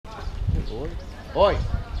Oi. Oi.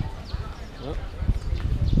 Oh.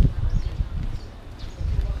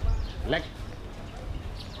 Leg.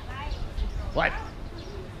 What?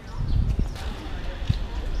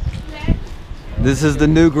 This is the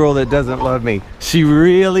new girl that doesn't love me. She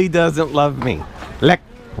really doesn't love me. Leg.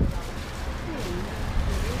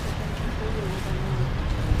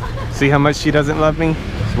 See how much she doesn't love me?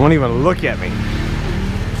 She won't even look at me.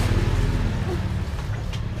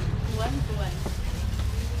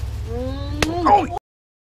 Oh!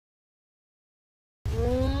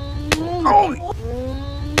 Oh!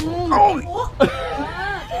 Oh!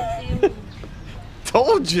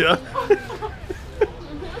 Told you.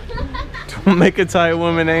 Don't make a Thai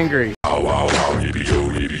woman angry. Oi!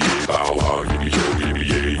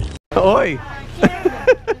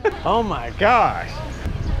 Oh my gosh.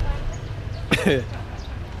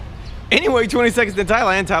 Anyway, 20 seconds in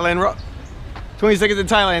Thailand, Thailand Rob. 20 seconds in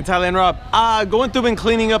Thailand, Thailand Rob. Going through and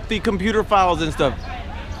cleaning up the computer files and stuff.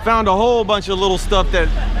 Found a whole bunch of little stuff that,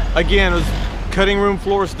 again, was cutting room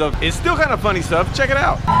floor stuff. It's still kind of funny stuff. Check it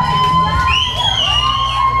out.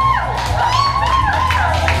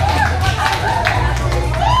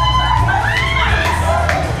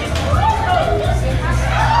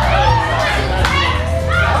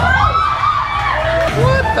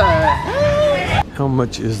 What the heck? How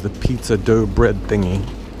much is the pizza dough bread thingy?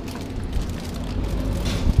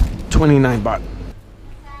 29 baht.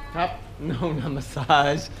 Cup? No, not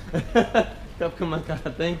massage. Cup, come on,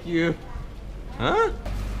 thank you. Huh?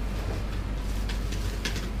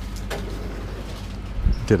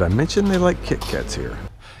 Did I mention they like Kit Kats here?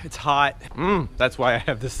 It's hot. That's why I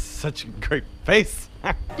have this such a great face.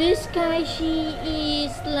 This guy, she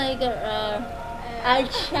is like a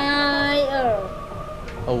child.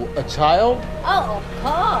 Oh, a child? Oh, of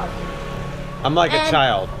course. I'm like a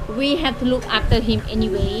child. We have to look after him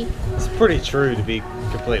anyway. It's pretty true, to be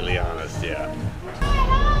completely honest, yeah.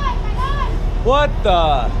 What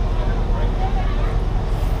the?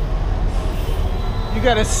 You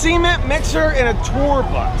got a cement mixer and a tour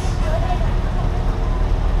bus.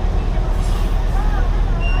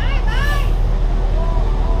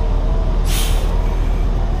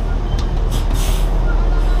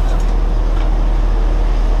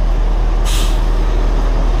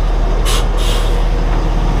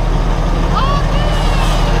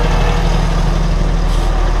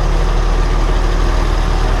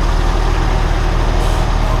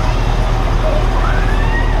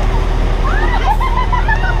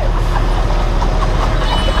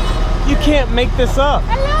 Can't make this up.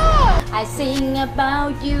 Hello! I sing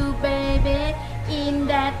about you, baby, in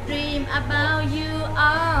that dream about you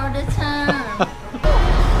all the time.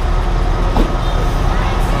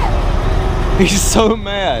 He's so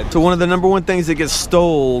mad. So one of the #1 things that gets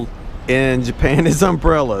stole in Japan is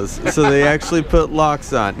umbrellas. So they actually put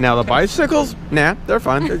locks on. Now the bicycles, nah, they're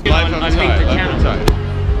fine. They're Live on Thai.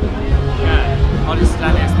 Yeah, all this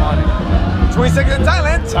land is morning. 20 seconds in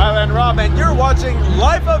Thailand, Thailand Rob, and you're watching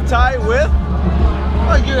Life of Thai with,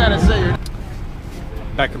 oh, you gotta say your,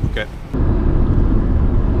 back in Phuket.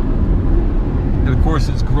 And of course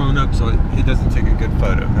it's grown up, so it doesn't take a good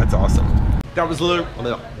photo. That's awesome. That was literally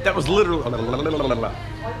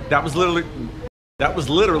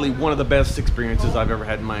one of the best experiences I've ever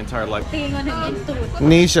had in my entire life.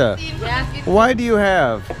 Nisha, why do you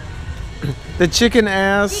have the chicken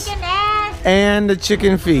ass and the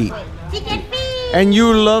chicken feet? Chicken feet! And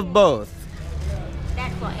you love both.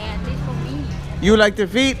 That's for Anne, this for me. You like the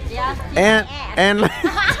feet? Yeah. And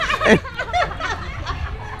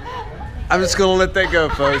I'm just gonna let that go,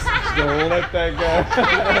 folks. Just gonna let that go.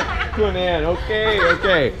 To an end. Okay,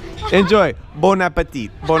 okay. Enjoy. Bon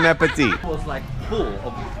appetit. Bon appetit. It was like full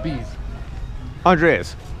of bees.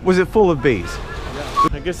 Andreas, was it full of bees? Yeah.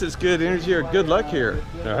 I guess it's good energy or good luck here.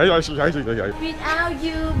 Without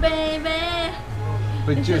you, baby.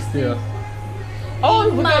 But you're still.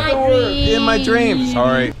 Oh, I forgot the word. In my dreams.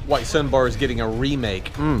 Sorry. White Sun Bar is getting a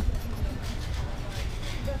remake.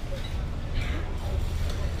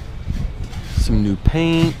 Some new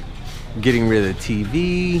paint. Getting rid of the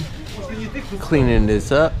TV. Cleaning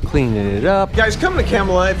this up. Cleaning it up. Guys, come to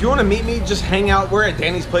Kamala. If you want to meet me, just hang out. We're at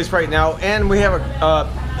Danny's place right now, and we have a.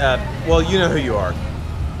 Well, you know who you are.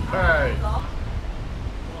 Hey.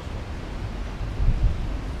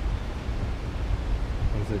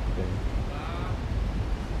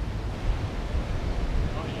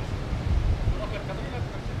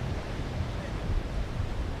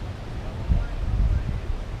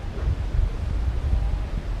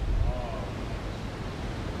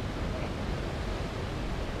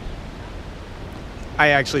 I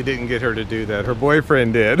actually didn't get her to do that. Her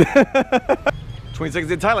boyfriend did. 20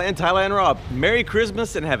 seconds in Thailand, Thailand Rob. Merry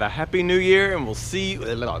Christmas and have a Happy New Year, and we'll see you.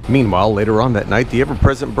 Meanwhile, later on that night, the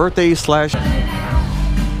ever-present birthday slash...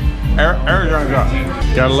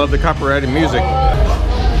 Gotta love the copyrighted music.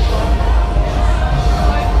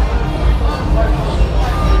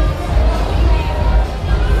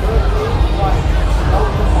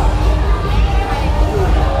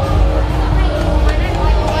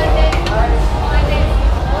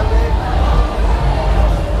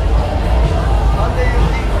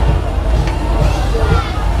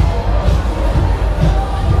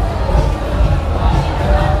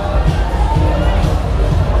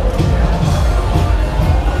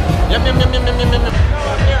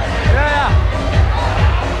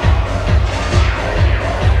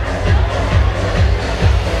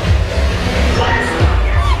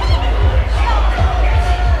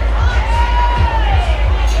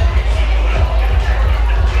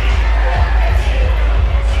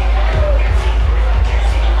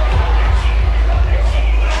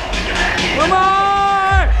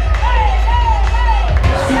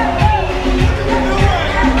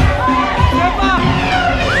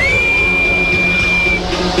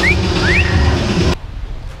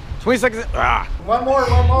 Seconds. Ah. One more.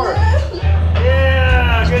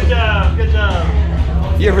 Yeah, good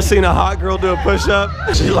job. You ever seen a hot girl do a push-up?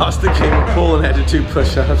 She lost the game of pool and had to do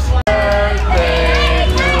push-ups. Birthday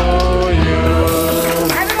to you.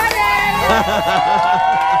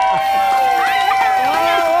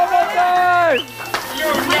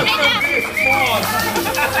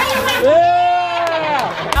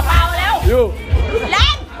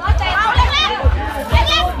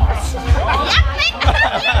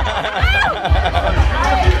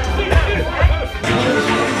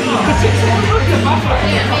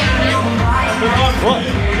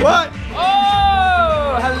 What?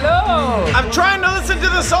 Oh, hello. I'm trying to listen to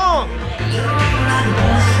the song.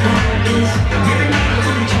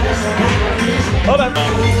 Hold on.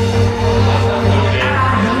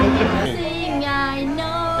 Everything I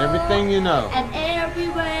know. Everything you know. And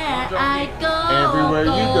everywhere I go. Everywhere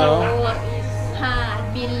you go. It's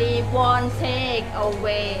hard, believe won't take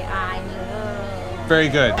away I know. Very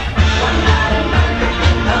good.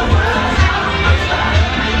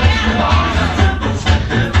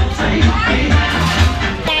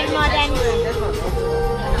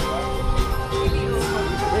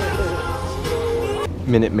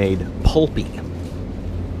 Minute Maid pulpy.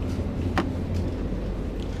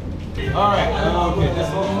 All right. Okay. This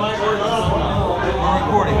is my word. We're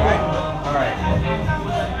recording, right? All right.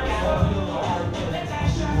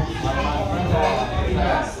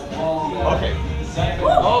 Okay.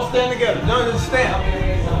 All stand together. No, just stand.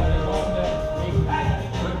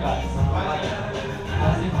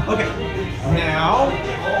 Okay. Now,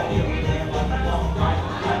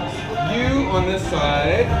 you on this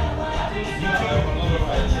side.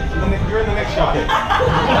 You're in the next shot.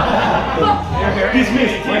 Here. He's me.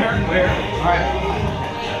 Where? All right.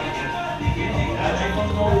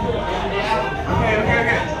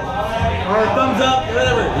 Okay. Or thumbs up,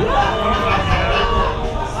 whatever.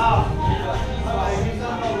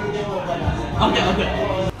 Okay.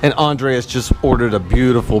 And Andreas just ordered a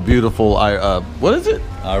beautiful, what is it?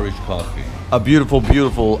 Irish coffee. A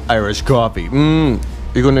beautiful Irish coffee.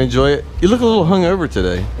 You're gonna enjoy it? You look a little hungover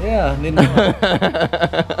today. Yeah,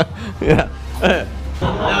 Yeah.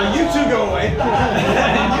 Now you two go away. You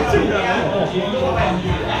two go away.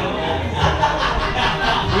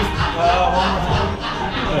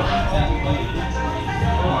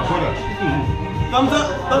 Thumbs up.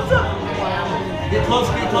 Get close.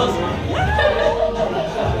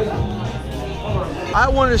 I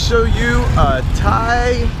want to show you a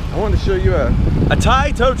Thai. I want to show you a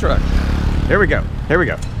Thai tow truck. Here we go.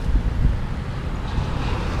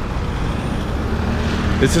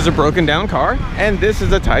 This is a broken down car, and this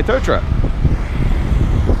is a Thai tow truck.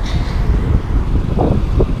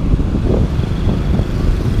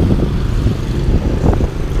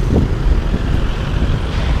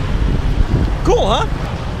 Cool, huh?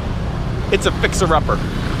 It's a fixer-upper.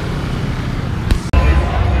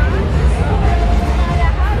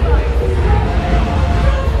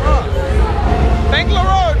 Bangalore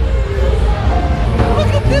Road.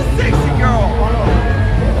 Look at this sexy girl.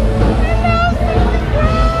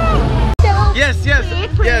 Yes.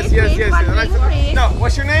 No,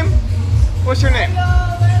 what's your name?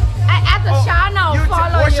 I at the channel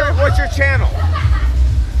follow you. What's your channel?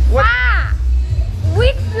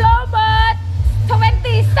 With Robert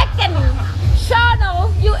 22nd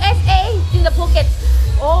channel USA in the Phuket.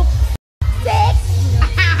 Oh, sex.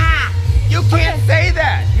 You can't say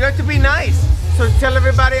that. You have to be nice. So tell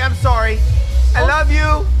everybody I'm sorry. I love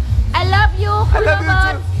you. I love you. I love you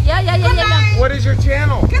too. Yeah, yeah. What is your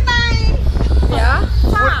channel? Yeah.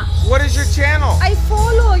 What is your channel? I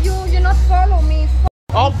follow you. You not follow me.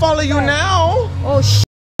 I'll follow you now. Oh sh.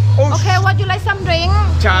 Oh, Okay, what you like some drink?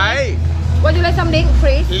 Chai. What you like some drink,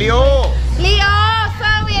 please? Leo. Leo,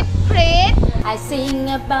 service, please. I sing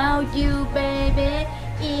about you, baby.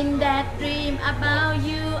 In that dream about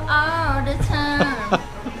you all the time.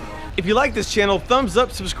 If you like this channel, thumbs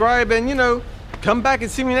up, subscribe, and come back and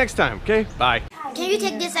see me next time. Okay, bye. Can you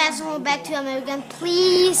take this asshole back to America,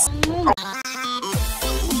 please?